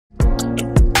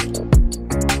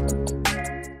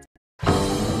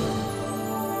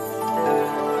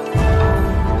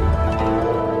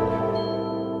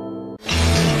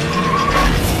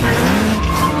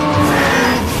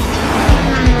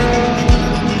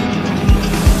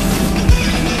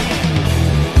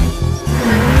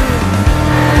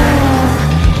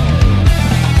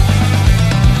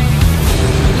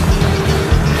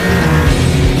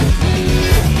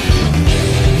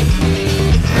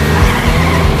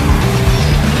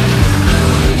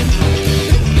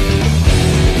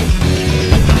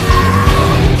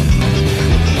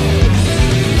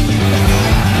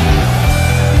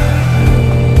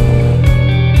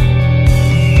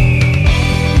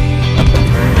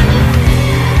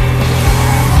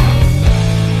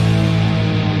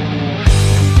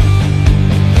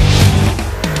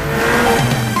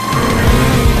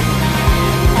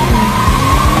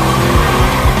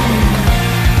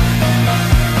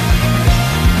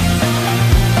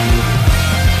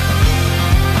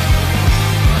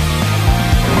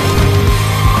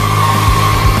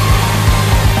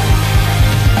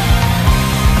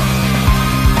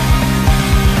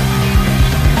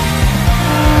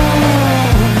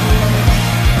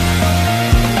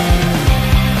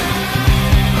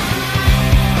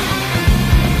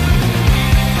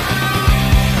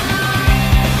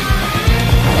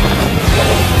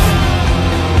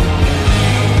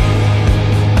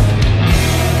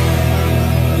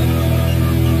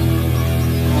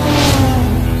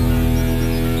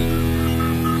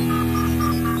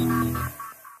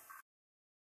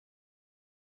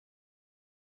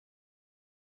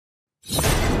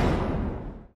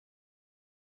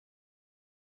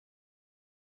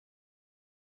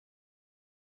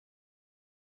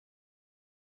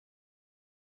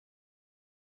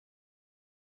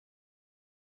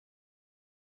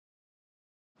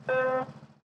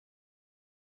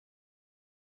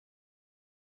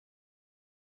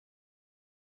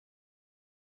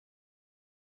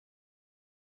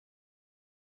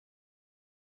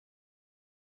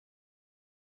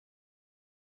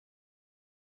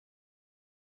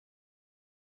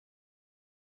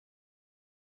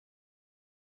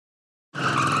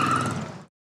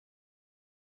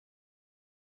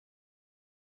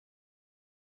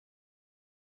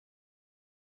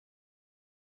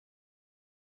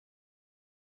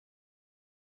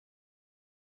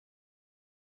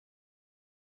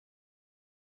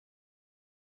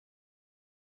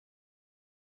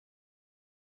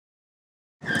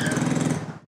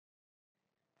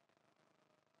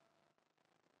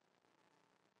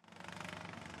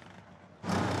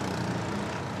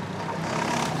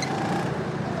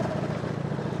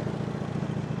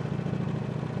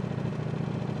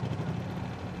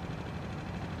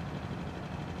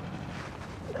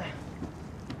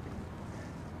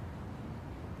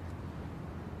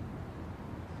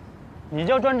你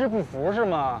叫专职不服是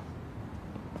吗？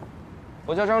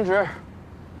我叫张直，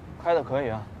开的可以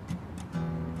啊。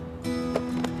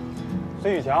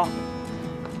孙宇强，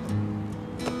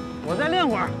我再练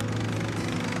会儿。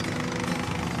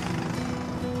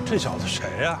这小子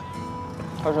谁呀？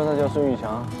他说他叫孙宇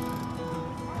强，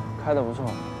开的不错。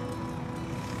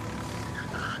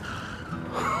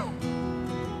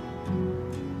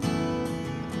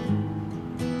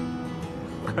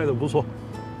开的不错。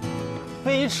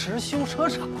飞驰修车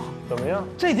厂怎么样？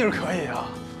这地儿可以啊。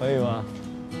可以吗？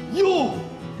哟，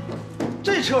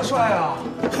这车帅啊！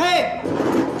嘿，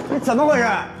你怎么回事？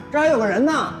这还有个人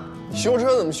呢。修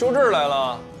车怎么修这儿来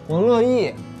了？我乐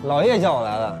意，老叶叫我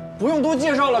来的。不用多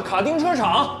介绍了，卡丁车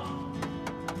厂。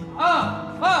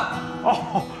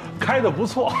哦，开的不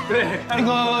错。对，那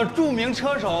个著名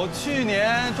车手，去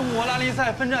年中国拉力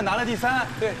赛分站拿了第3。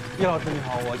对，叶老师你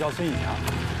好，我叫孙宇强。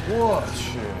我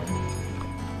去，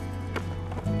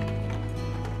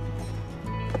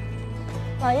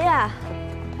老叶，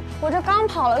我这刚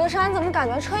跑了个山，怎么感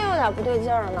觉车有点不对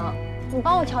劲儿呢？你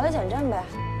帮我调调减震呗。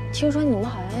听说你们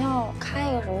好像要开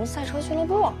一个什么赛车俱乐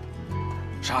部。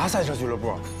啥赛车俱乐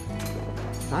部？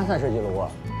啥赛车俱乐部？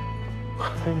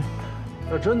嘿，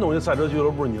要真弄一赛车俱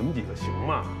乐部，你们几个行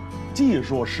吗？技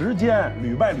术、时间、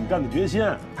屡败屡战的决心，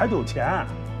还得有钱。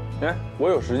哎，我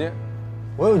有时间，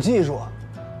我有技术。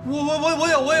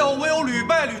我有屡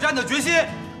败屡战的决心。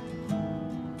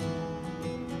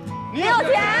你有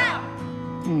钱？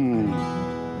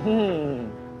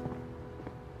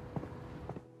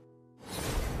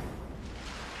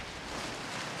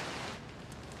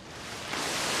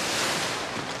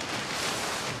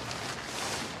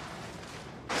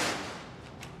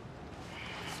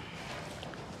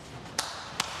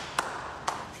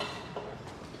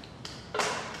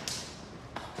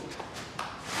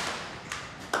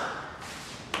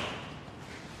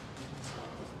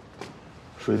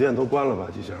水电都关了吧，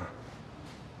季星？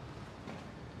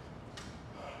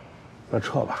那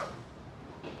撤吧。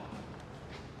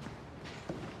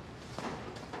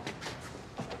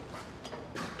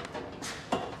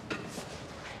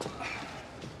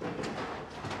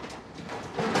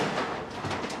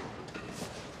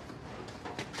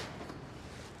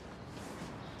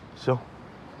行。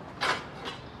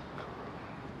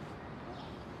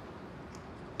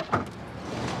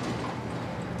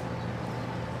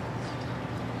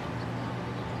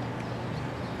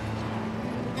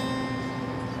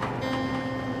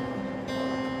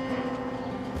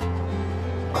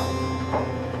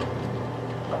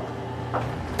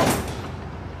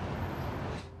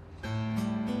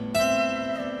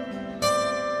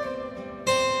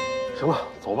行了，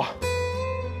走吧。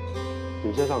你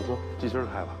们先上车，季星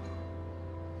开吧。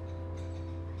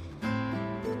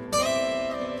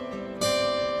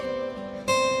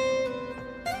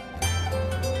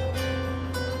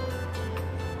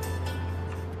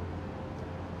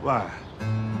喂，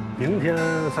明天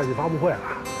赛季发布会了，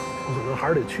我可能还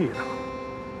是得去一趟。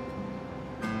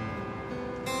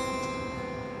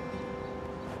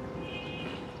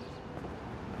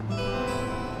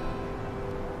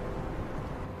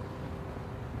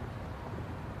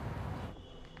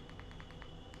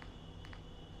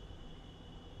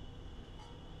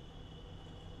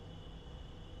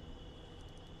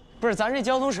不是，咱这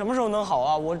交通什么时候能好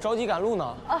啊？我着急赶路呢。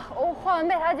啊，我换完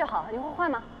备胎就好，你会换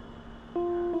吗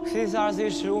？CCRC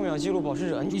 15秒记录保持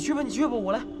者，你去吧，你去吧，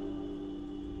我来。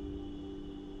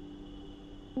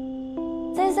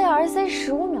CCRC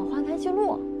 15秒换胎记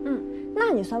录，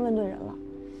那你算问对人了。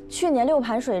去年6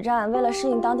盘水站，为了适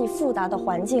应当地复杂的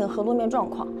环境和路面状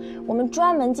况，我们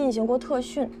专门进行过特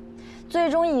训，最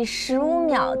终以15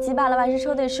秒击败了万事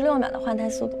车队16秒的换胎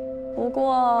速度。不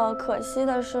过可惜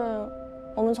的是，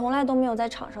我们从来都没有在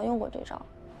场上用过这招。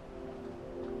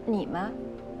你们？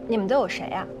你们都有谁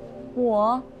呀？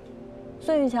我、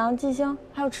孙宇强、季星，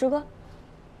还有池哥。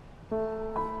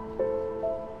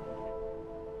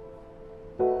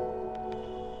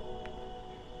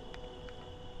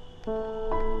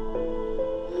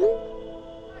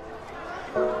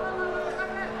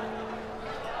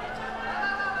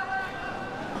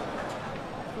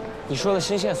你说的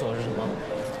新线索是什么？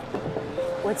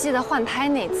我记得换胎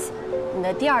那次，你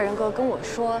的第二人格跟我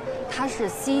说他是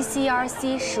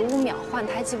CCRC 15秒换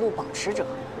胎记录保持者。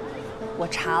我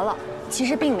查了，其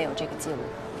实并没有这个记录，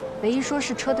唯一说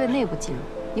是车队内部记录。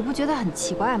你不觉得很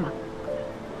奇怪吗？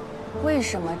为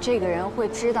什么这个人会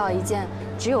知道一件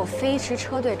只有飞驰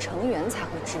车队成员才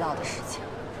会知道的事情？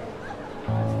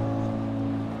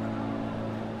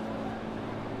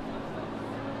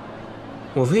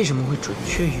我为什么会准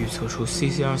确预测出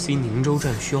CCRC 宁州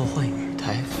站需要换雨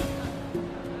胎？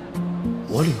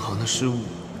我领航的失误，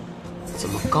怎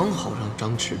么刚好让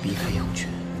张弛避开阳泉？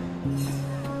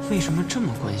为什么这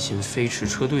么关心飞驰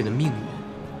车队的命运？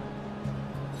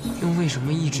又为什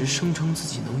么一直声称自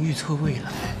己能预测未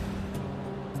来？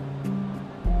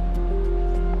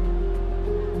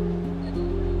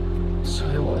所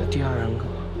以我的第二人格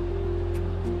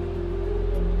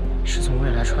是从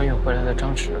未来穿越回来的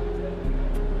张弛。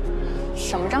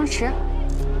什么张弛？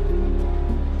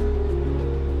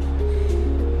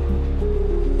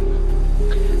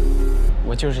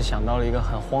我就是想到了一个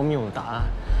很荒谬的答案。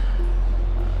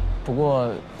不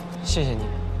过，谢谢你，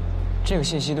这个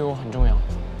信息对我很重要。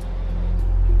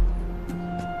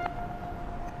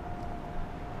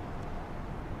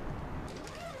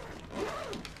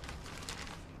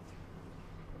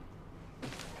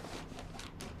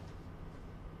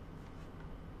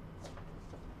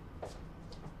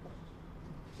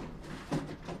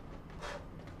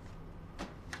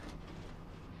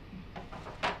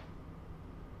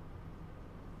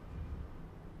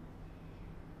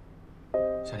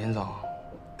小林总，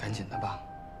赶紧的吧，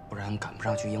不然赶不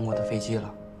上去英国的飞机了。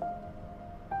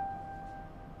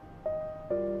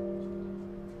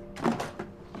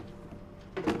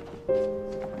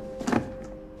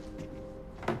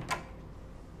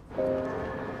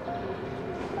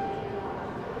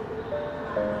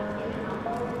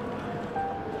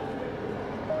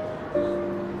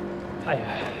哎呀，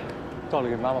到了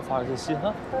给妈妈发个信息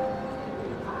哈。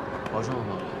保重吧。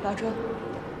老周。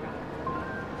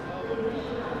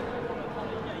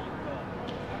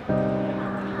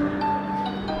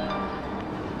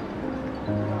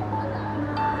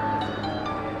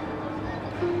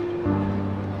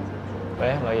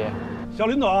喂，老爷。小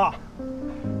林总，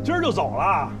今儿就走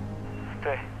了？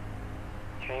对，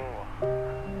去英国。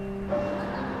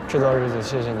这段日子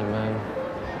谢谢你们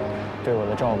对我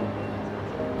的照顾。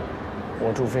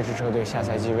我祝飞驰车队下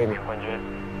赛季卫冕冠军，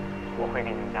我会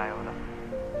给你们加油的。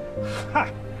嗨，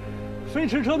飞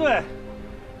驰车队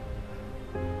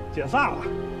解散了。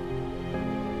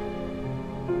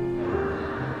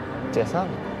解散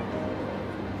了？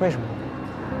为什么？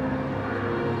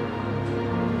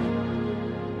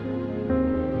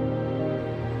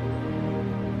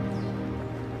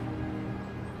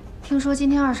听说今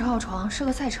天20号床是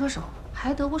个赛车手，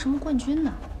还得过什么冠军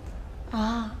呢？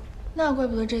啊，那怪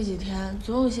不得这几天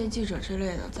总有一些记者之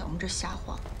类的在我们这瞎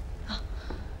晃啊。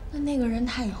那个人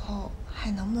他以后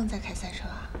还能不能再开赛车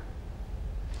啊？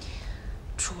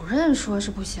主任说是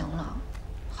不行了，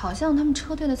好像他们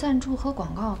车队的赞助和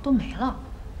广告都没了，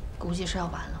估计是要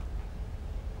完了。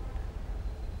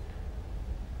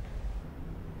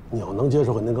你要能接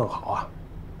受肯定更好啊，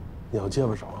你要接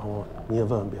不着，你也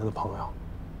问问别的朋友。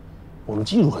我们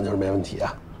技术肯定是没问题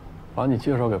啊。把你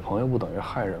介绍给朋友不等于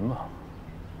害人吗？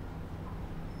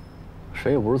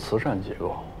谁也不是慈善机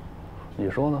构，你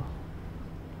说呢？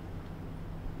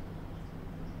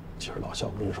其实老肖，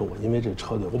我跟你说，我因为这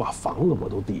车队，我把房子我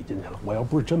都抵进去了。我要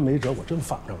不是真没辙，我真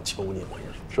犯不上求你。我跟你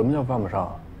说，什么叫犯不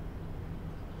上？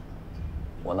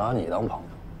我拿你当朋友，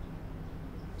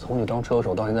从你当车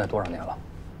手到现在多少年了？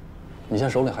你现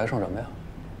在手里还剩什么呀？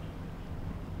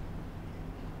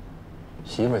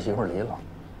媳妇儿离了，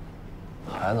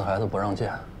孩子不让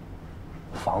见，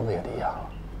房子也抵押了。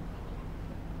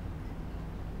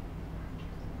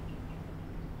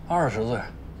20岁，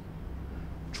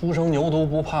初生牛犊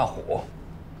不怕虎。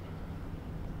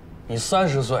你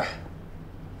30岁，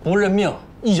不认命，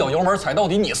一脚油门踩到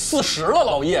底。你40了，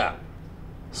老爷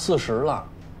，40了，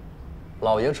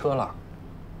老爷车了。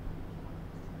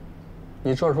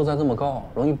你这时候再这么高，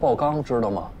容易爆缸，知道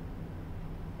吗？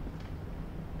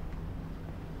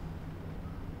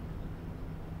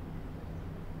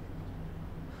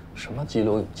什么急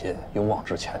流勇进、勇往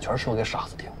直前，全是说给傻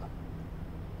子听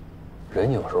的。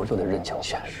人有时候就得认清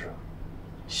现实，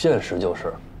现实就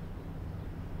是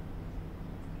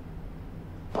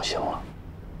不行了。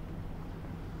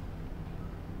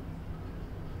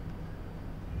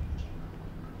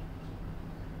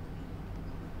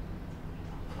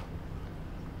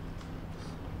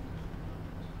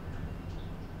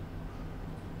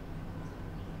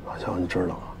老肖，你知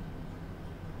道吗？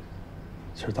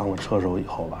其实当了车手以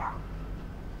后吧，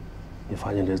你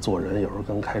发现这做人有时候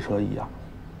跟开车一样，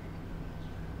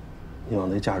你往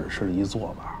那驾驶室里一坐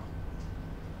吧，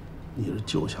你是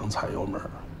就想踩油门，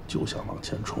就想往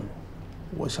前冲。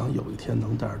我想有一天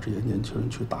能带着这些年轻人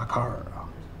去达喀尔啊，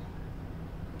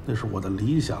那是我的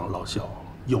理想。老肖，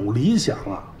有理想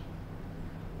啊，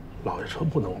老爷车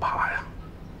不能趴呀，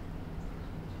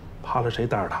趴了谁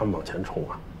带着他们往前冲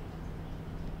啊？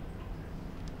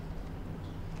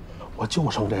我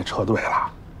就剩这车队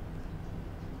了。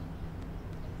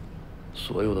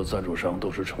所有的赞助商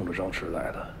都是冲着张弛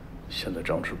来的，现在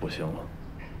张弛不行了，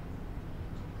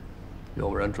要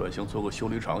不然转型做个修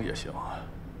理厂也行啊。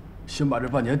先把这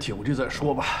半年挺过去再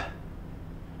说吧。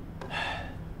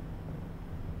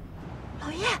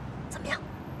老爷，怎么样？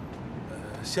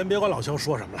先别管老肖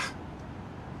说什么了，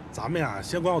咱们呀，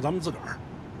先管好咱们自个儿，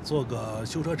做个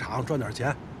修车厂赚点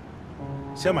钱，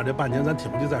先把这半年咱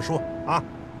挺过去再说啊。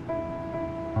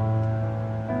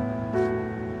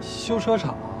修车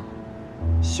厂，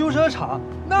修车厂，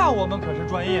那我们可是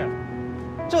专业的，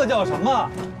这叫什么？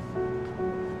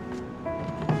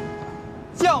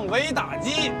降维打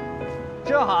击。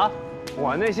正好，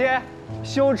我那些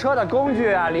修车的工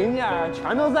具啊、零件啊，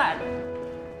全都在这。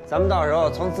咱们到时候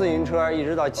从自行车一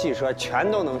直到汽车，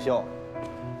全都能修。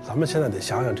咱们现在得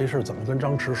想想这事儿怎么跟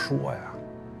张弛说呀？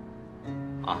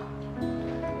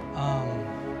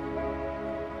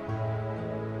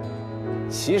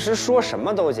其实说什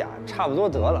么都假，差不多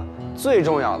得了。最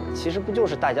重要的，其实不就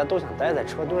是大家都想待在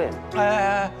车队吗？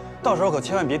哎，到时候可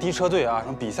千万别提车队啊，什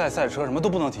么比赛、赛车什么都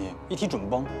不能提，一提准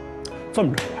崩。这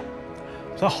么着吧，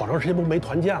咱好长时间不没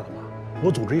团建了吗？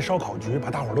我组织一烧烤局，把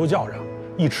大伙儿都叫上，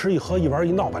一吃一喝一玩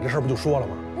一闹，把这事儿不就说了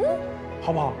吗？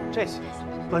好不好？这行。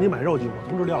那你买肉去吧，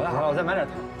通知廖老师。好了，我再买点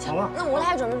糖。好了，那我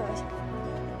来准备东西。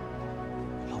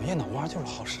老爷脑瓜就是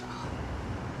好使啊。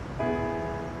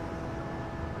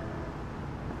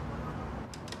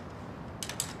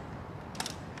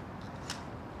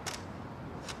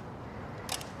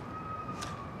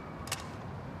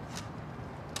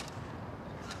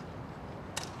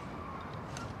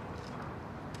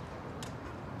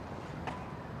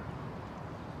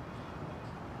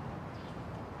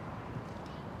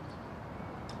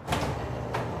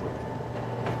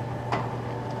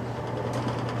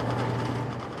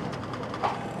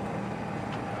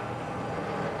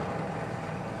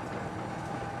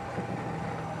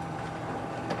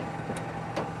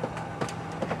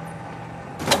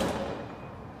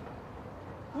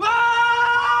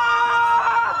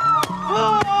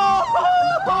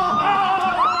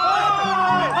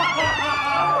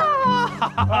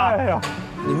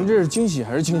是惊喜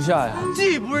还是惊吓呀？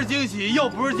既不是惊喜，又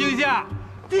不是惊吓。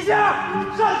地下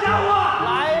上家伙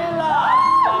来了！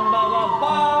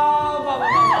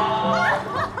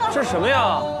这什么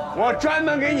呀？我专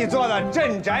门给你做的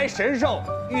镇宅神兽，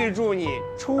预祝你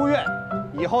出院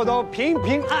以后都平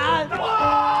平安安。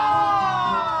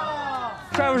哇！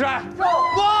帅不帅？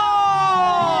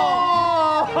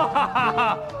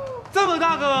哇！这么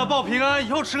大个报平安，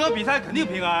以后吃个比赛肯定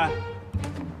平安。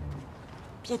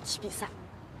别提比赛。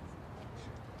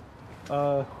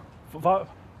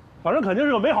反正肯定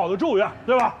是个美好的祝愿，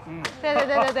对吧？嗯，对。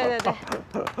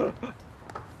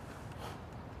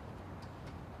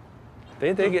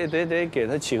得给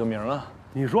他起个名啊！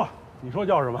你说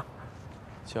叫什么？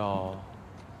叫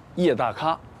叶大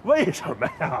咖。为什么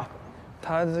呀？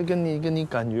他跟你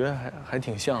感觉还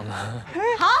挺像的。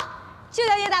好，就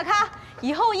叫叶大咖。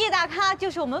以后叶大咖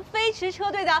就是我们飞驰车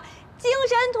队的精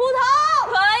神图腾。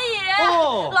可以。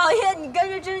哦，老爷，你跟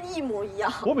这真是一模一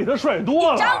样。我比他帅多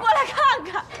了。你站过来看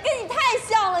看，跟你太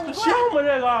像了。你过来。像吗？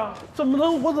这个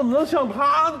我怎么能像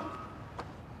他呢？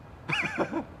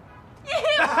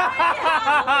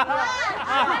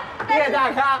叶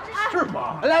大咖是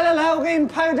吗？来，我给你们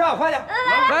拍个照，快点！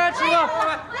来，吃个，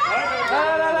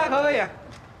来，可以。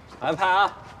来拍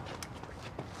啊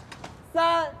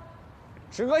！3，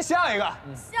池哥笑一个，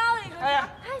笑一个，哎呀，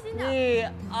开心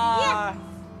点。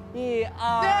1、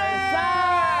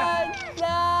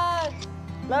2、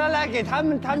3，来，给他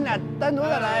们俩单独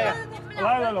的来一个。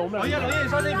来，我们老叶，你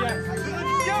上这边，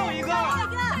笑一个，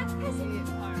开心。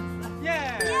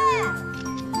耶！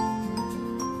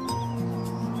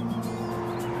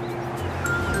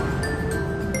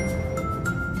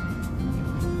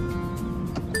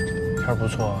天不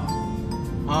错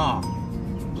啊，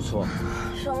不错。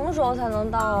什么时候才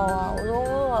能到啊？我都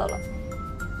饿了。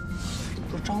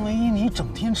不是张唯一，你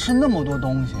整天吃那么多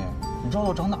东西，你知道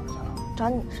都长哪儿去了？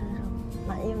长你身上，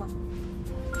满意吗？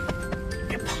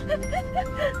别胖。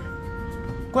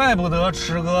怪不得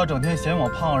池哥整天嫌我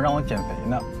胖，让我减肥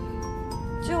呢。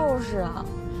就是啊，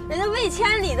人家魏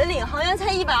千里的领航员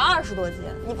才120多斤，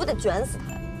你不得卷死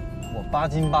他呀？我8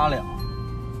斤8两。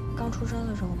刚出生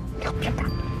的时候吗？别打。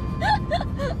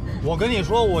我跟你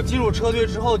说，我进入车队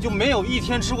之后就没有一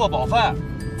天吃过饱饭。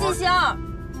季星，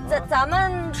咱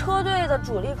们车队的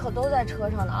主力可都在车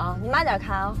上呢啊，你慢点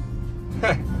开啊。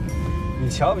嘿，你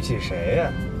瞧不起谁呀？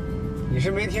你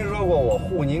是没听说过我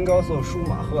沪宁高速舒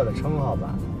马赫的称号吧？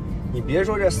你别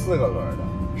说这4个轮的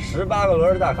，18个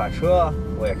轮的大卡车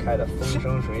我也开得风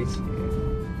生水起。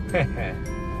嘿嘿，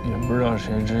也不知道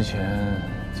谁之前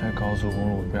在高速公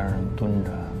路边上蹲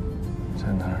着，在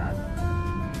那儿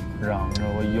嚷着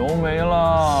我油没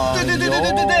了。对，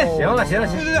行了，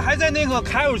对，还在那个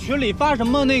凯友群里发什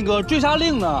么那个追杀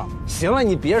令呢？行了，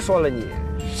你别说了你，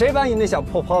谁把你那小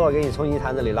破 Polo 给你从泥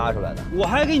潭子里拉出来的？我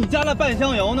还给你加了半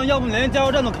箱油呢，要不你连加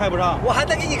油站都开不上。我还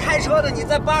得给你开车呢，你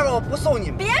再扒着我不送你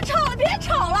们。别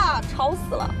吵了，吵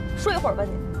死了，睡一会儿吧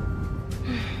你。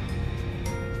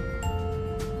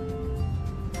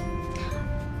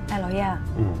哎，老叶，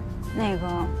那个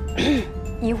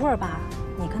一会儿吧，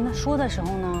你跟他说的时候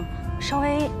呢，稍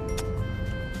微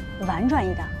婉转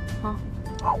一点啊。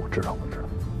啊，我知道。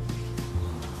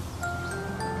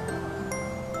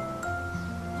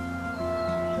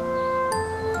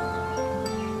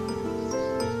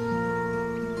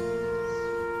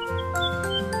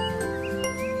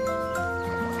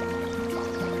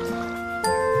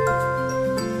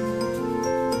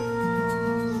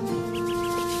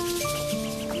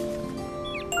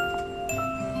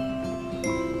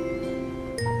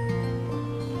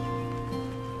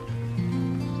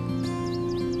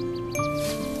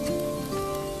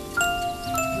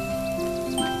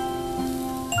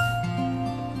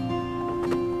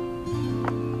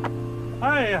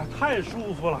哎呀，太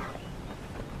舒服了！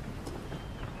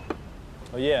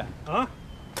老叶啊，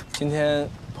今天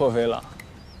破飞了，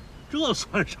这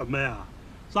算什么呀？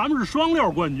咱们是双料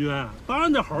冠军，当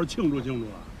然得好好庆祝庆祝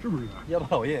了，是不是？要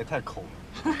不老叶也太抠了。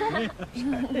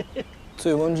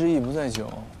醉翁之意不在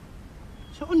酒。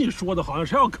瞧你说的，好像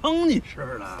谁要坑你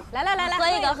似的。来，喝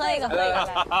一个。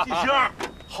季星，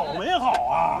好没好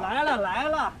啊？来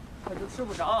了，可就吃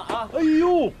不着啊！哎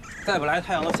呦，再不来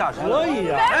太阳都下山了。可以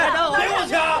呀！哎，给我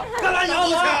抢，干嘛你要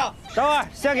我抢？等会儿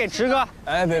先给池哥。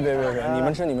哎，别，你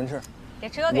们吃。给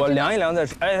池哥，我量一量再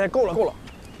吃。哎，够了。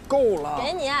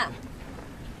给你。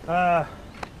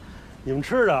你们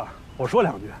吃的，我说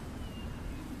2句。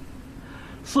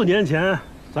4年前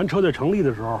咱车队成立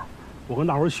的时候，我跟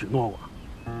大伙儿许诺过，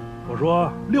我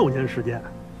说6年时间，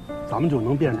咱们就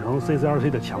能变成 CCRC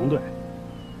的强队。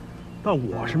但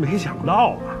我是没想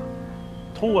到啊，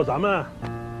通过咱们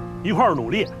一块儿努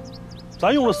力，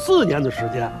咱用了4年的时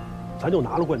间，咱就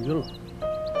拿了冠军了，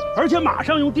而且马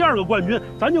上用第2个冠军，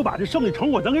咱就把这胜利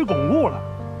成果咱给巩固了。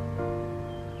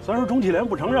虽然说中汽联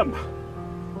不承认吧，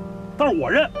但是我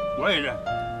认，我也认，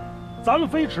咱们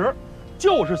飞驰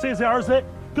就是 CCRC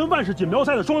跟万世锦标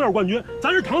赛的双料冠军，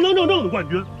咱是堂堂正正的冠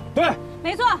军。对，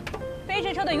没错，飞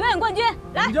驰车队永远冠军。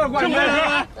来，就是冠军！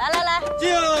来，敬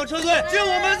车队，敬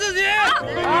我们自己！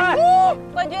来，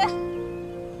冠军！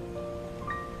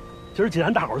今儿既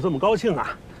然大伙儿这么高兴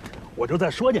啊，我就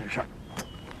再说件事儿。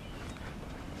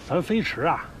咱飞驰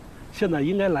啊，现在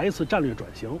应该来一次战略转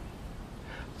型，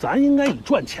咱应该以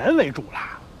赚钱为主了。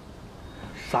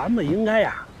咱们应该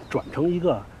呀，转成一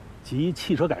个集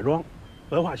汽车改装、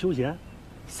文化休闲、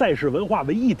赛事文化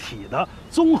为一体的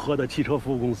综合的汽车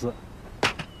服务公司。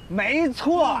没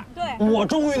错，对，我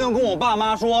终于能跟我爸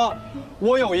妈说，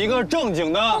我有一个正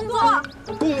经的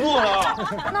工作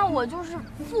了。那我就是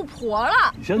富婆了。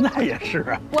你现在也是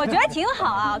啊。我觉得挺好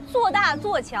啊，做大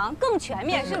做强更全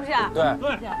面，是不是？对。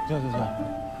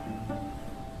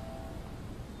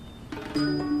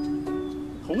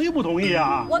同意不同意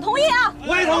啊？我同意啊。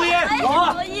我也同意。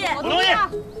我同意。我同意啊。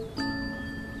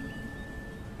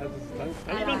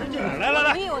咱让他进来，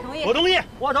来，我同意。我同意。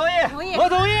我同意。同意。我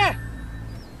同意。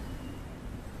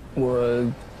我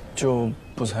就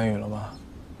不参与了吧。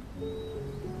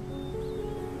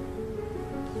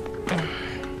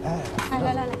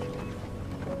来。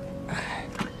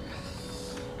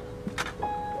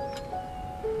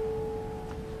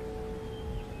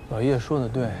老叶说的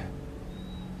对，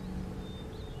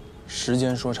时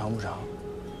间说长不长，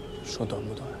说短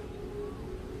不短。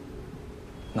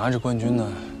拿着冠军呢，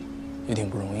也挺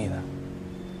不容易的。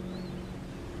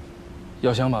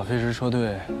要想把飞驰车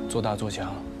队做大做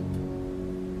强，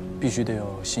必须得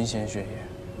有新鲜血液。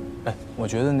哎，我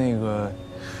觉得那个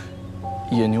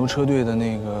野牛车队的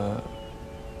那个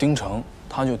丁成，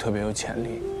他就特别有潜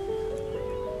力。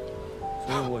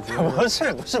所以我觉得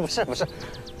不是，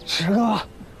池哥，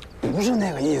不是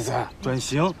那个意思。转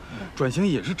型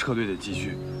也是车队的继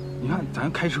续。你看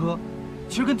咱开车，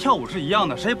其实跟跳舞是一样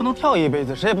的，谁也不能跳一辈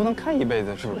子，谁也不能开一辈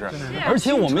子，是不是？而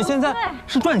且我们现在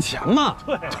是赚钱嘛，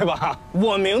对吧？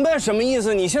我明白什么意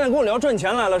思，你现在跟我聊赚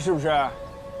钱来了，是不是？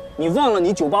你忘了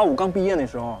你985刚毕业那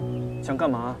时候想干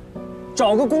嘛？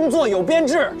找个工作有编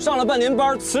制，上了半年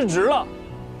班辞职了，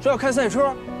说要开赛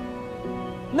车。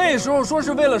那时候说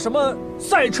是为了什么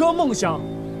赛车梦想，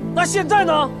那现在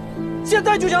呢？现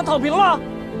在就想躺平了？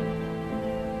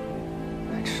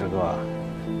池哥，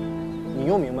你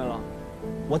又明白了？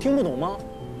我听不懂吗？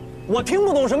我听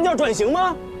不懂什么叫转型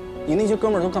吗？你那些哥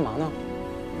们儿都干嘛呢？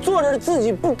做着自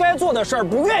己不该做的事儿，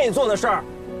不愿意做的事儿。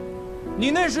你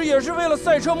那时也是为了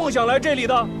赛车梦想来这里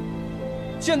的，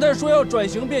现在说要转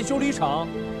型变修理厂，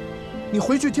你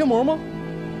回去贴膜吗？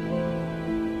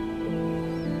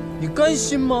你甘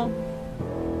心吗？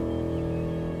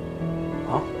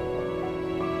啊？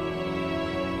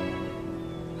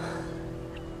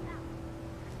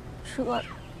师哥，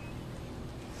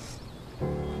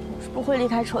我是不会离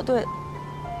开车队的。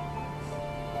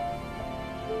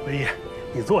文艺，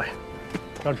你坐下。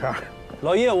张驰，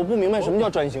老叶，我不明白什么叫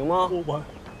转型吗？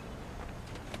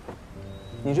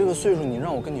你这个岁数，你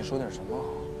让我跟你说点什么好？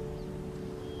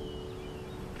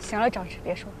行了，张驰，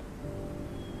别说了，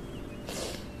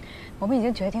我们已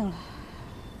经决定了。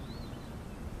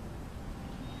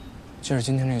借着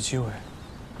今天这个机会，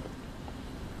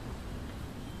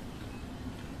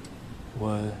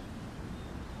我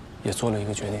也做了一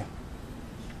个决定。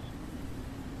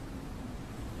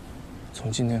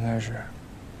从今天开始，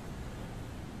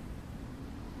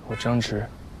我张驰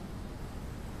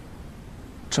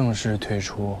正式退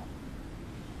出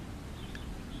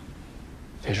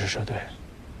飞驰车队。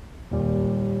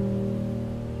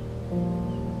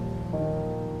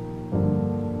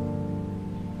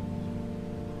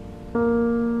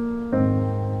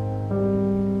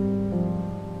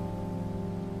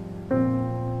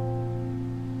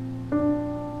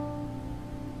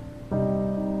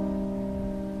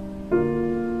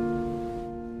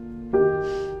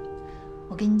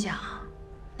我跟你讲，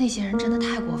那些人真的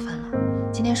太过分了。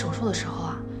今天手术的时候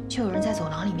啊，就有人在走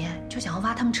廊里面就想要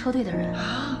挖他们车队的人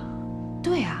啊。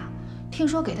对啊，听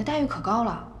说给的待遇可高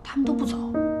了，他们都不走。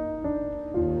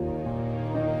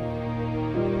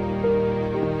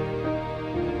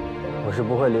我是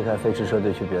不会离开飞驰车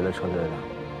队去别的车队的，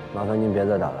麻烦您别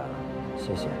再打来了，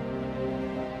谢谢。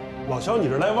老肖，你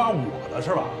是来挖我的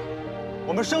是吧？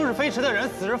我们生是飞驰的人，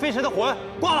死是飞驰的魂，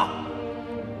挂了。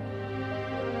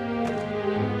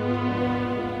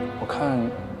我看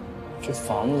这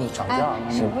房子涨价了，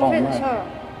是不是这个事儿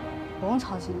不用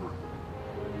操心了，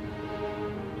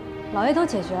老爷都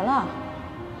解决了。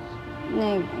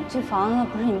这房子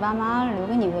不是你爸妈留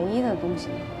给你唯一的东西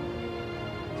吗？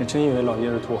你真以为老爷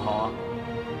是土豪啊？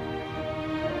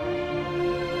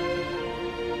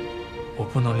我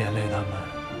不能连累他们，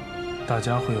大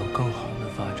家会有更好的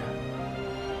发展。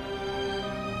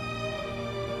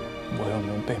我又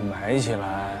没被埋起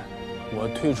来，我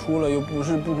退出了又不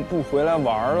是不回来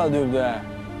玩了，对不对？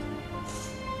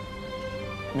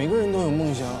每个人都有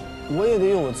梦想，我也得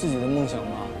有我自己的梦想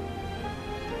吧。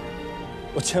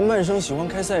我前半生喜欢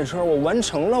开赛车，我完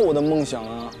成了我的梦想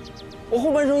啊。我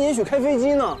后半生也许开飞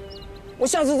机呢，我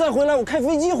下次再回来，我开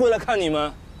飞机回来看你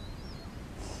们。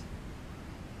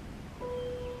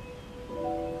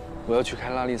我要去开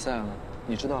拉力赛了，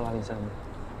你知道拉力赛吗？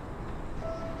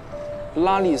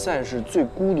拉力赛是最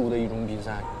孤独的一种比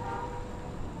赛，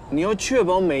你要确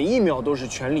保每一秒都是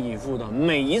全力以赴的，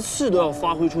每一次都要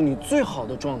发挥出你最好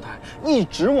的状态，一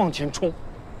直往前冲。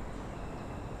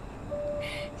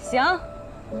行，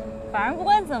反正不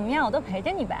管怎么样，我都陪着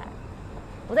你呗，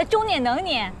我在终点等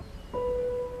你。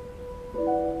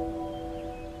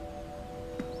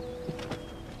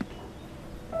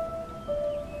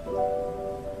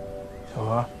小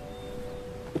何，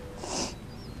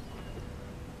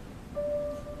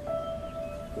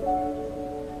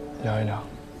聊一聊。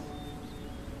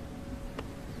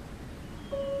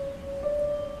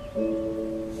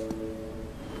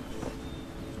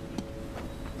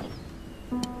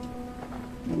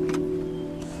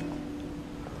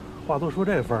话都说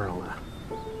这份上了，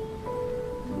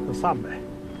就散呗。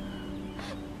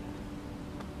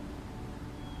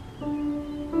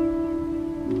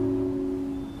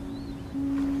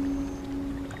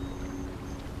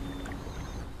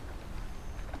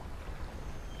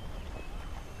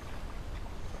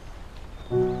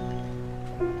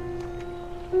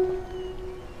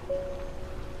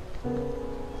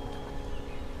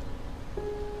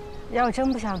要是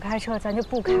真不想开车，咱就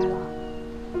不开了。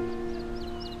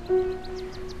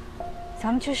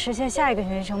咱们去实现下一个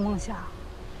人生梦想，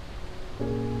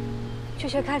去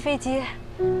学开飞机。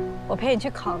我陪你去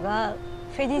考个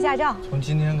飞机驾照。从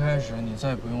今天开始，你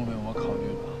再不用为我考虑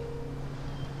了，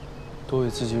多为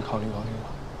自己考虑考虑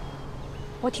吧。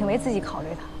我挺为自己考虑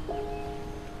的。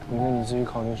你为你自己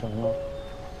考虑什么？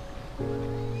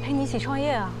陪你一起创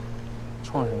业啊。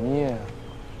创什么业啊？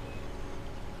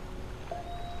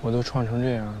我都创成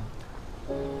这样了。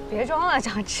别装了，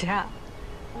张弛。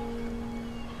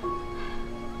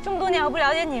这么多年我不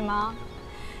了解你吗？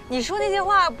你说那些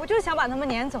话不就是想把他们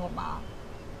撵走吗？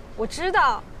我知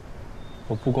道。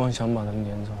我不光想把他们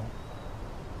撵走，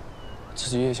自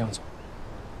己也想走。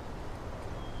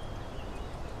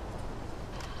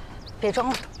别装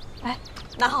了，来，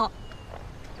拿好。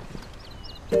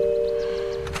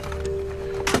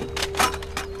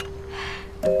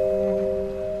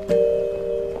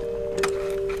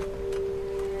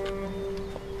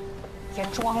别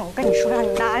装了，我跟你说，让你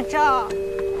拿着。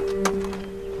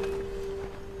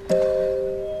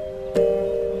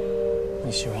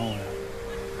你喜欢我呀？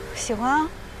喜欢啊。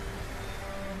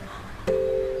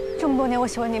这么多年我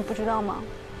喜欢你，不知道吗？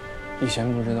以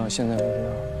前不知道，现在不知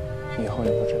道，以后也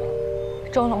不知道。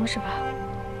周龙是吧？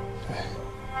对。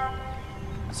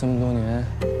这么多年，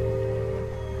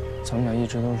咱们俩一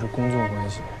直都是工作关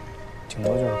系，顶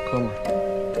多就是哥们儿、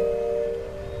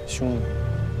兄弟。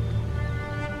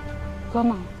哥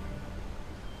们儿。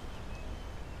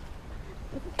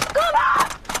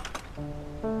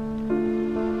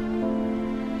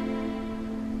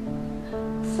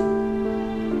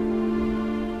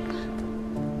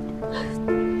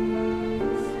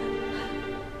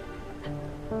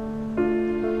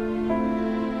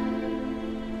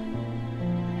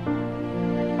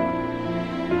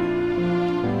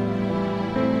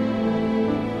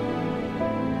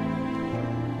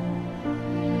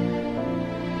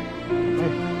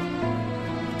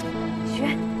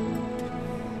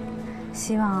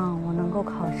希望我能够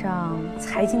考上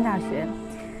财经大学，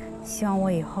希望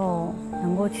我以后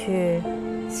能够去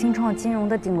新创金融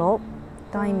的顶楼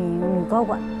当一名女高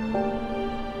管。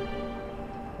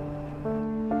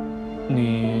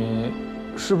你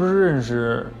是不是认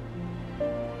识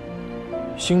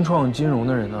新创金融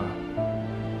的人呢？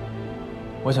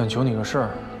我想求你个事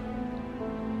儿，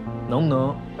能不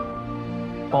能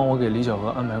帮我给李小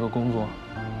娥安排个工作？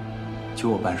求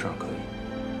我办事儿可以，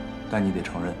但你得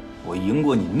承认。我赢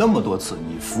过你那么多次，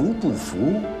你服不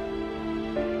服？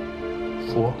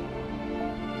服。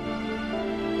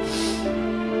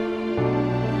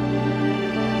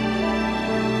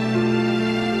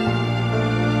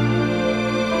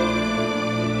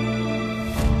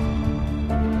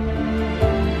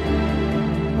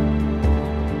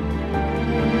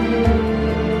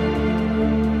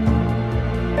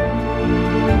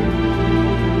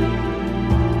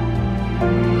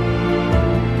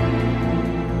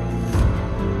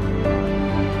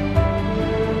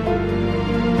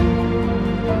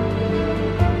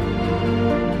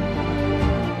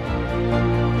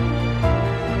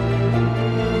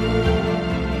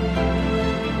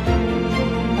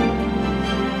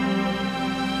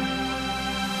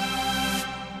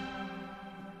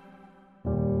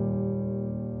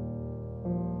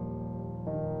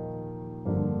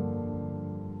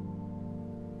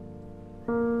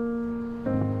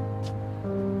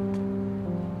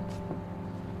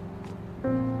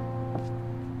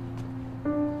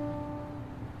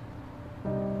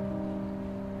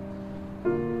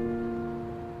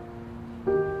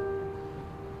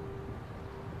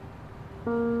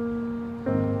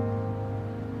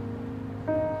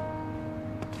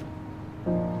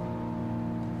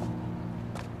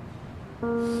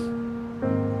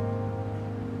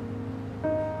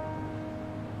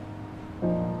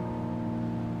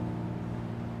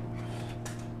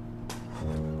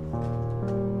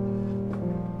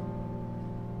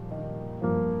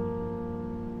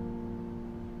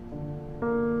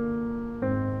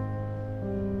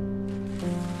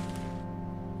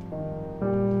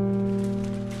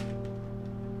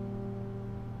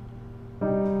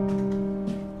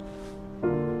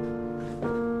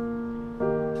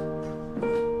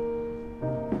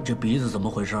这鼻子怎么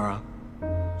回事啊？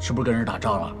是不是跟人打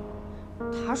仗了？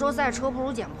他说赛车不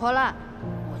如捡破烂，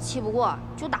我气不过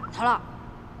就打他了。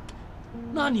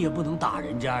那你也不能打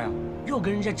人家呀，要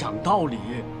跟人家讲道理。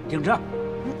挺直，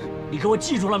你给我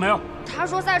记住了没有？他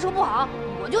说赛车不好，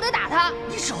我就得打他。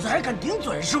你小子还敢顶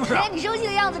嘴是不是？哎，你生气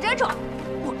的样子真丑。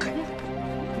我看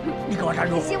你给我站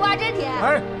住！西瓜真甜。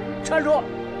哎，站住！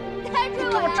站住！你给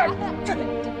我站！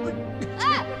哎，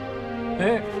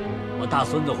哎，我大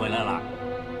孙子回来了。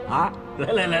啊，来，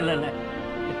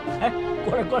哎，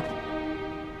过来，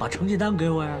把成绩单给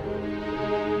我呀。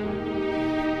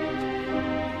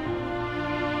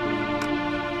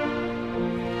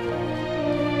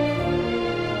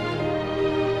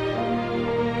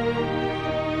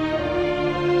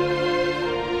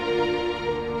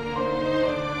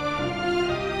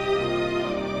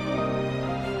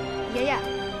爷爷，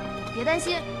别担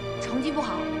心，成绩不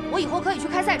好，我以后可以去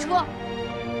开赛车。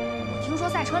听说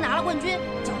赛车拿了冠军，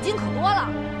奖金可多了，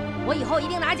我以后一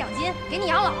定拿奖金给你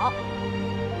养老。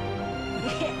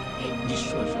你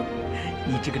说，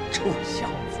你这个臭小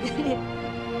子！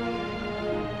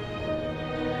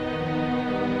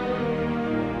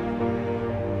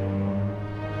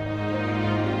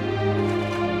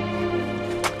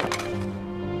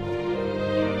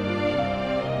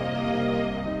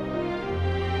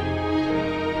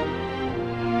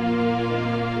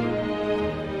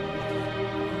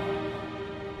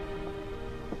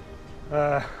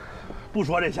不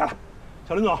说这些了，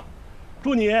小林总，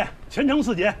祝你前程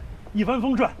似锦，一帆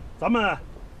风顺，咱们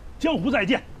江湖再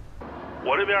见。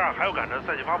我这边啊还要赶着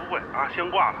赛季发布会啊，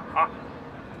先挂了啊。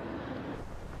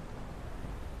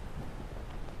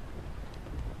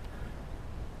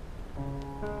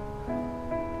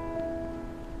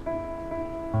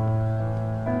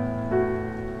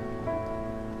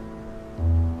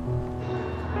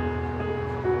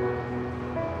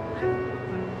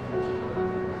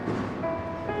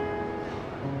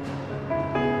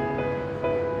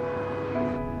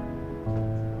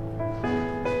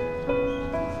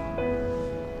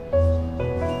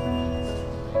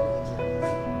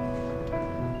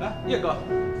叶哥，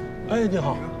哎，你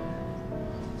好。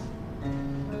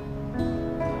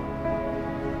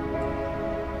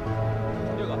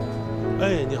叶哥，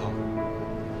哎，你好。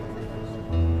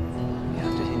你看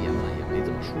这些年嘛，也没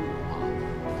怎么输过啊，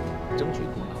争取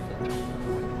多拿分成。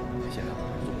现在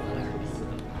总的来说第一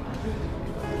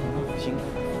个，辛苦付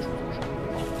出多少？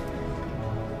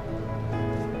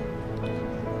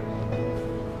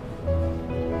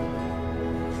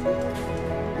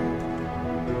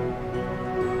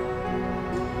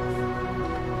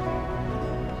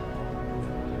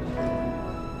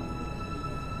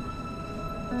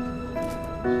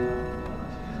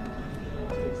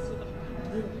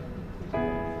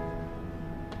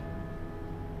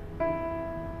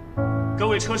各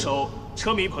位车手、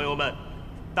车迷朋友们，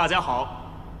大家好！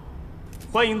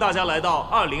欢迎大家来到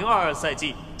2022赛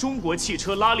季中国汽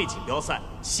车拉力锦标赛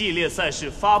系列赛事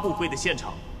发布会的现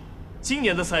场。今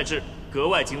年的赛制格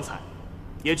外精彩，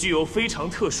也具有非常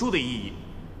特殊的意义。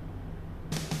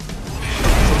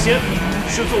首先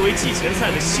是作为季前赛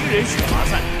的新人选拔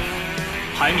赛，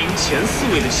排名前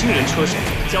4位的新人车手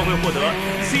将会获得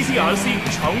CCRC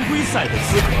常规赛的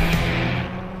资格。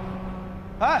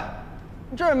哎。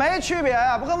这也没区别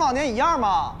呀，不跟往年一样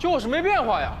吗？就是没变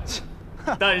化呀。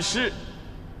但是，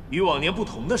与往年不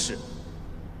同的是，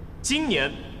今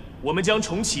年我们将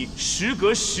重启时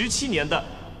隔17年的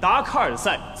达喀尔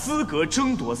赛资格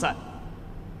争夺赛。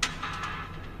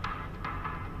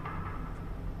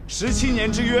17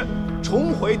年之约，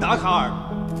重回达喀尔。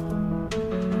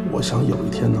我想有一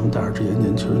天能带着这些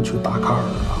年轻人去达喀尔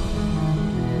啊。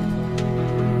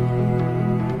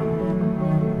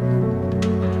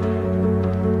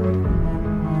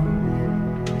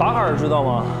达喀尔知道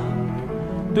吗？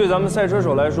对咱们赛车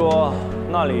手来说，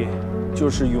那里就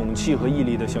是勇气和毅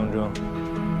力的象征。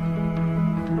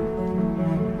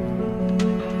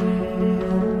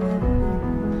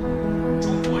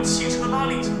中国汽车拉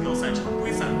力锦标赛常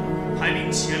规赛排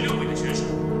名前6位的选手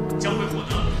将会获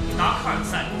得达喀尔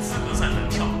赛资格赛门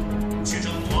票，去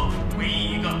争夺唯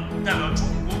一一个代表中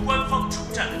国官方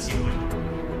出战的机会。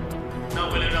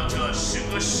那为了让这了时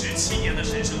隔17年的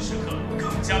神圣时刻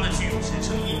更加的具有神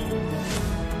圣意义。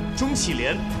中汽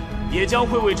联也将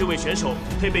会为这位选手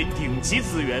配备顶级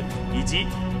资源以及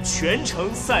全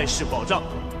程赛事保障。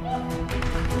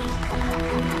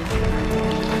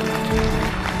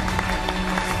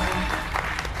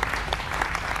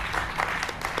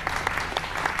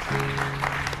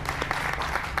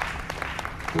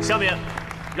下面，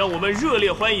让我们热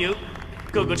烈欢迎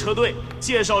各个车队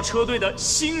介绍车队的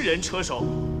新人车手。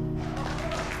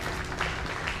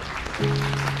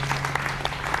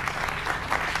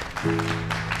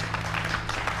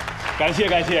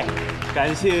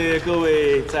感谢各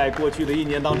位在过去的1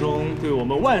年当中对我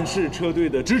们万事车队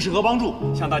的支持和帮助。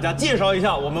向大家介绍一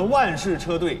下我们万事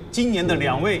车队今年的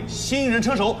2位新人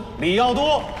车手李耀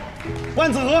多、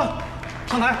关子和，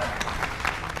上台。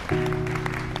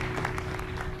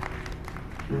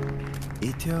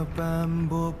一条斑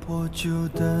驳破旧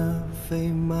的飞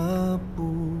马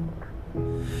步，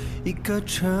一个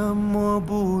沉默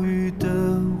不语的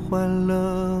欢乐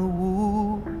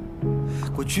舞。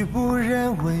过去不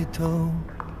忍回头，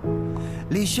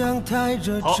理想太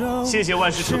褶皱。好，谢谢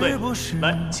万事车队，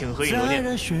来，请合影留念。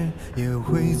也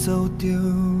会走丢，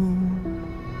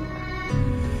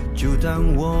就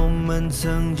当我们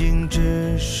曾经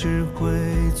只是会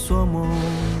做梦。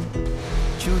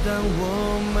就当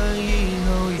我们以后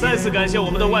再次感谢我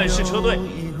们的万事车队，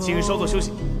请稍作休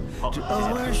息。好，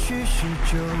谢谢。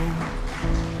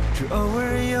只偶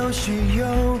尔有些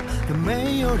有，可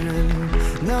没有人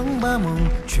能把梦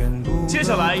全部。接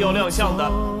下来要亮相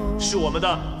的是我们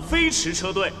的飞驰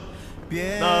车队。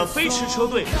那飞驰车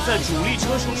队在主力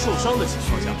车手受伤的情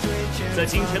况下，在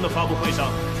今天的发布会上，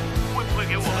会不会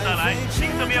给我们带来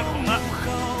新的面孔呢？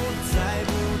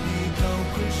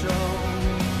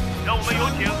让我们有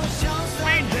请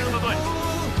飞驰车队。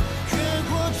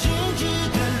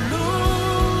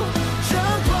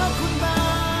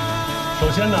首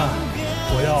先呢，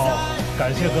我要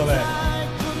感谢各位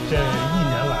这1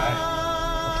年来，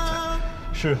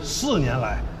是4年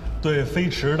来对飞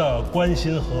驰的关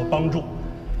心和帮助。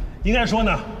应该说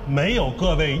呢，没有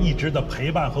各位一直的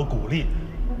陪伴和鼓励，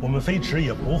我们飞驰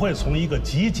也不会从一个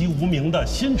籍籍无名的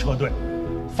新车队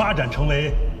发展成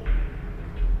为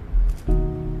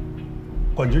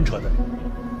冠军车队。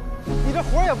你这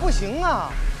活也不行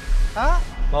啊！啊，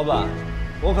老板，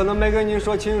我可能没跟您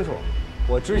说清楚，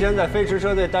我之前在飞驰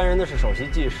车队担任的是首席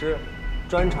技师，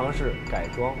专长是改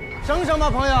装。省省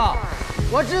吧，朋友，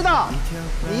我知道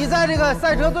你在这个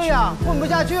赛车队啊混不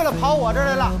下去了，跑我这儿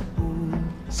来了。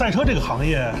赛车这个行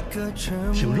业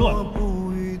挺热闹，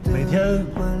每天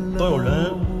都有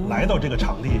人来到这个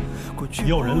场地，也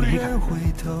有人离开。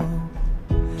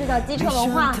这叫机车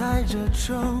文化。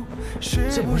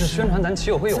这不是宣传咱骑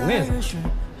友会有妹子，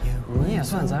你也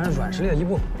算咱软实力的一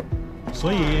部分。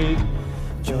所以，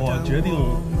我决定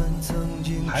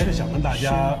还是想跟大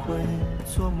家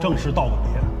正式道个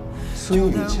别。孙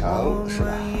宇强是吧？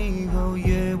你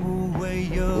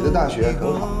的大学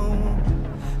很好，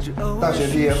大学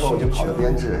毕业后就考了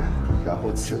编制，然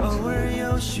后辞职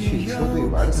去车队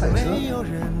玩的赛车。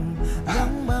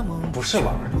不是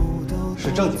玩，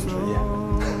是正经职业。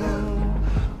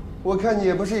我看你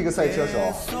也不是一个赛车手，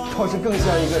倒是更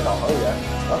像一个导航员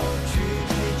啊。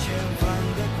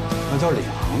那叫领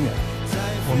航员。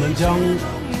我们将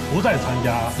不再参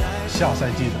加下赛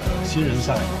季的新人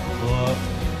赛和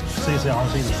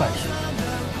CCRC 的赛事。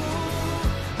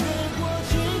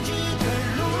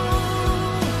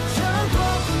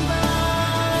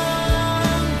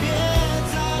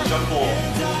宣布。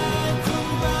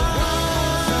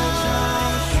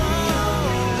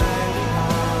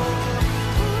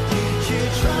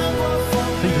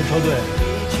飞驰车队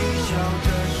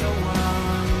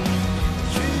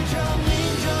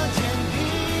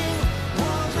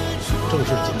正式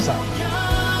解散。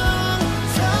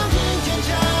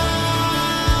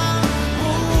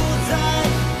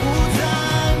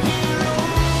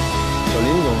小林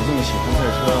总这么喜欢赛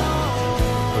车，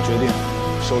我决定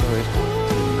收车为徒。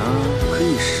你呢，可以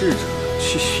试着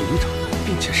去寻找并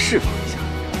且释放一下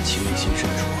其内心深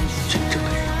处真正的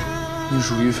欲望。你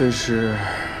属于飞驰，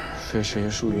飞驰也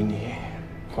属于你。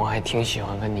我还挺喜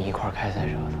欢跟你一块儿开赛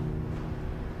车的。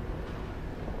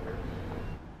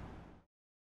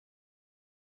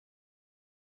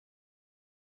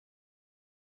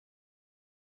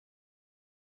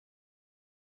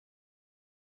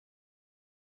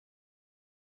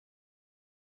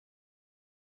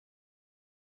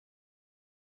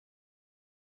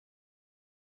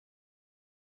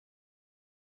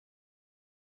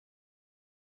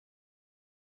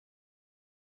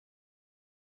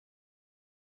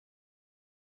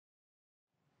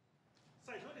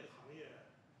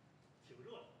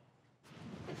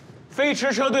飞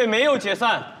驰车队没有解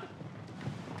散。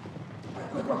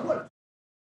过来。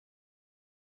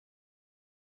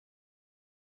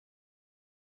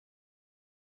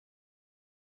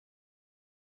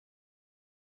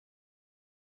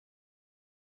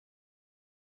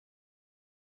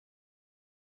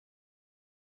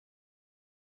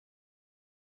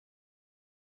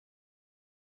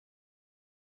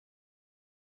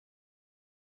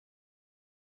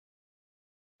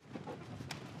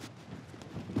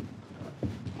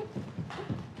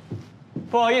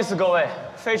不好意思，各位，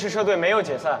飞驰车队没有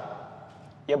解散，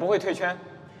也不会退圈。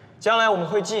将来我们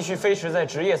会继续飞驰在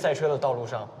职业赛车的道路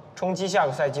上，冲击下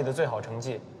个赛季的最好成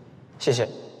绩。谢谢。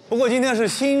不过今天是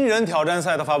新人挑战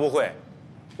赛的发布会，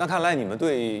那看来你们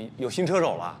队有新车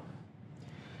手了。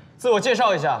自我介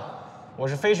绍一下，我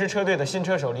是飞驰车队的新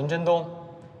车手林真东，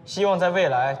希望在未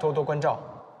来多多关照。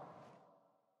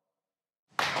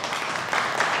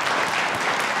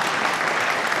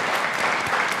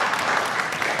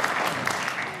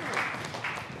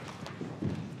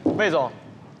 魏总，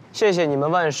谢谢你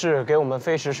们万事给我们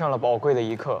飞驰上了宝贵的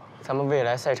一课，咱们未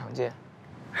来赛场见。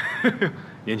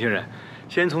年轻人，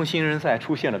先从新人赛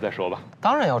出现了再说吧。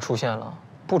当然要出现了，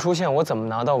不出现我怎么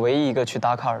拿到唯一一个去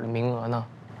达喀尔的名额呢？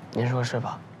您说是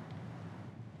吧？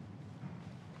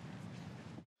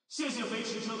谢谢飞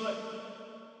驰车队。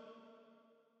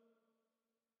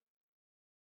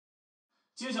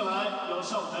接下来要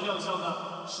上台亮相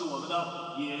的是我们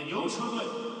的野牛车队。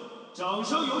 掌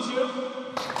声有请！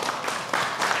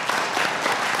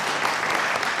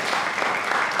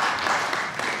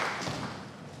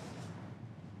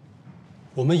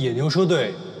我们野牛车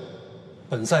队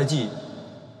本赛季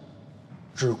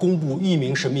只公布1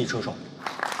名神秘车手。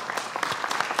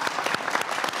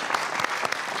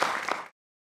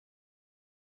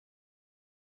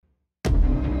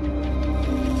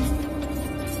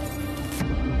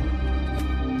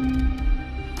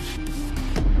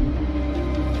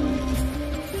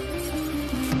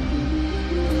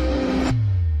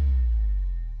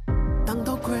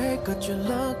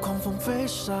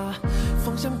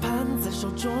 方向盘在手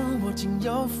中，我仅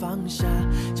有放下，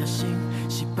侥幸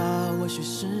细胞我蓄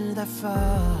势待发。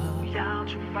要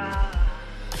出发，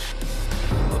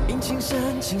我引擎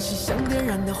声清晰像点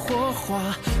燃的火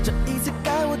花，这一次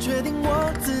该我决定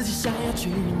我自己想要去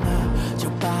哪，就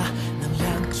把能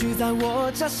量聚在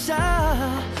我脚下。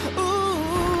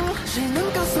谁能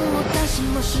告诉我该什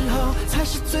么时候才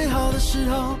是最好的时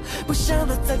候？不想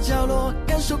待在角落，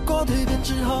感受过蜕变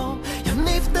之后，要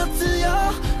你的自由，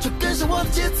就跟上我的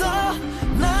节奏，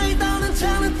哪一道能抢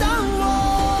得到我？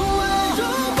如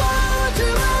果只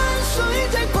问输赢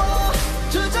结果，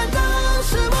这战斗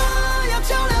是我要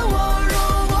较量我。如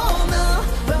我能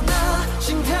把那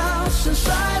心跳声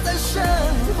甩在身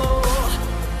后，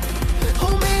后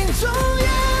命中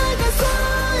掩盖所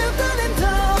有的念头，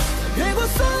越过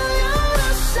所有。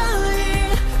 声音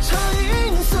超音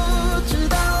速，直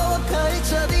到我可以彻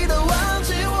底的忘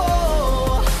记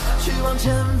我，去往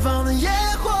前方的野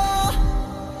火，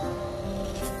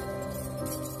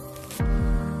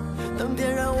能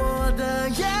点燃我的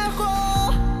野火。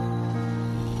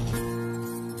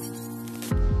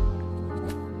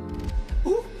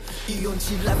一涌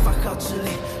起来发号施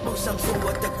令，梦想做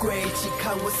我的轨迹，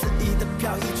看我肆意的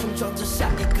飘逸，冲撞着下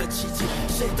一个奇迹，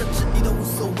谁的旨意都无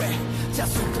所谓。 加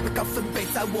速度高分贝，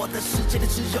在我的世界里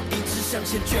只有一直向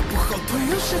前，绝不后退。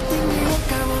不用谁定义我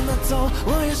该往哪走，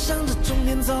我要向着终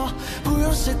点走。不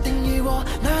用谁定义我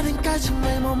哪天该成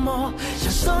为某某，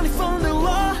享受逆风的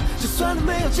我，就算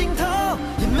没有尽头，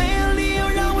也没有理由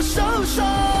让我收手。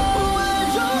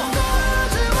如果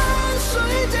只问输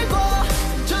赢结果，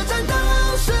这战斗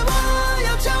是我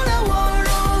要较量我。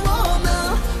如我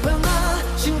能把那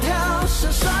心跳声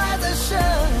甩在身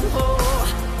后。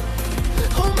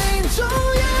 终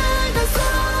掩盖所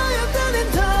有的念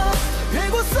头，越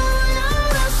过所有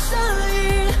的声音，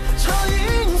超音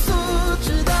速，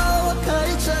直到我可以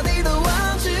彻底的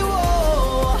忘记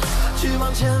我，去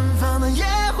往前方的野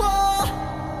火。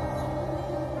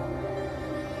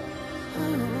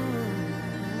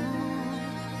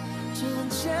只问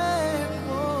结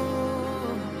果，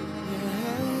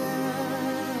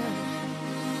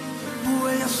不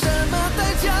问要什么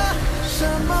代价，什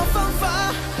么方法。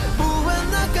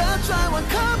 那个转弯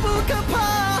可不可怕？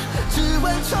只问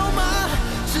筹码，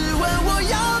只问我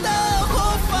要的活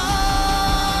法。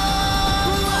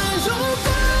如果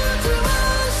只问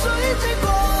输赢结果，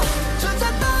这战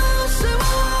斗是我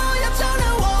要较量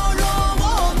我。若我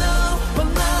能把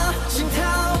那心跳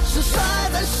声甩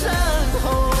在身后，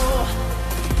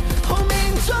后命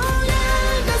中掩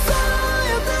盖所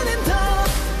有的念头，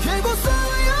越过所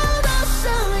有的声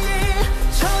音，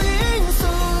超音速，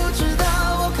直到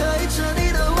我可以。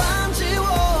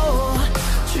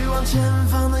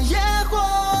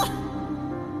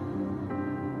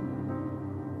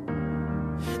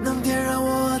能点燃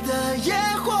我的眼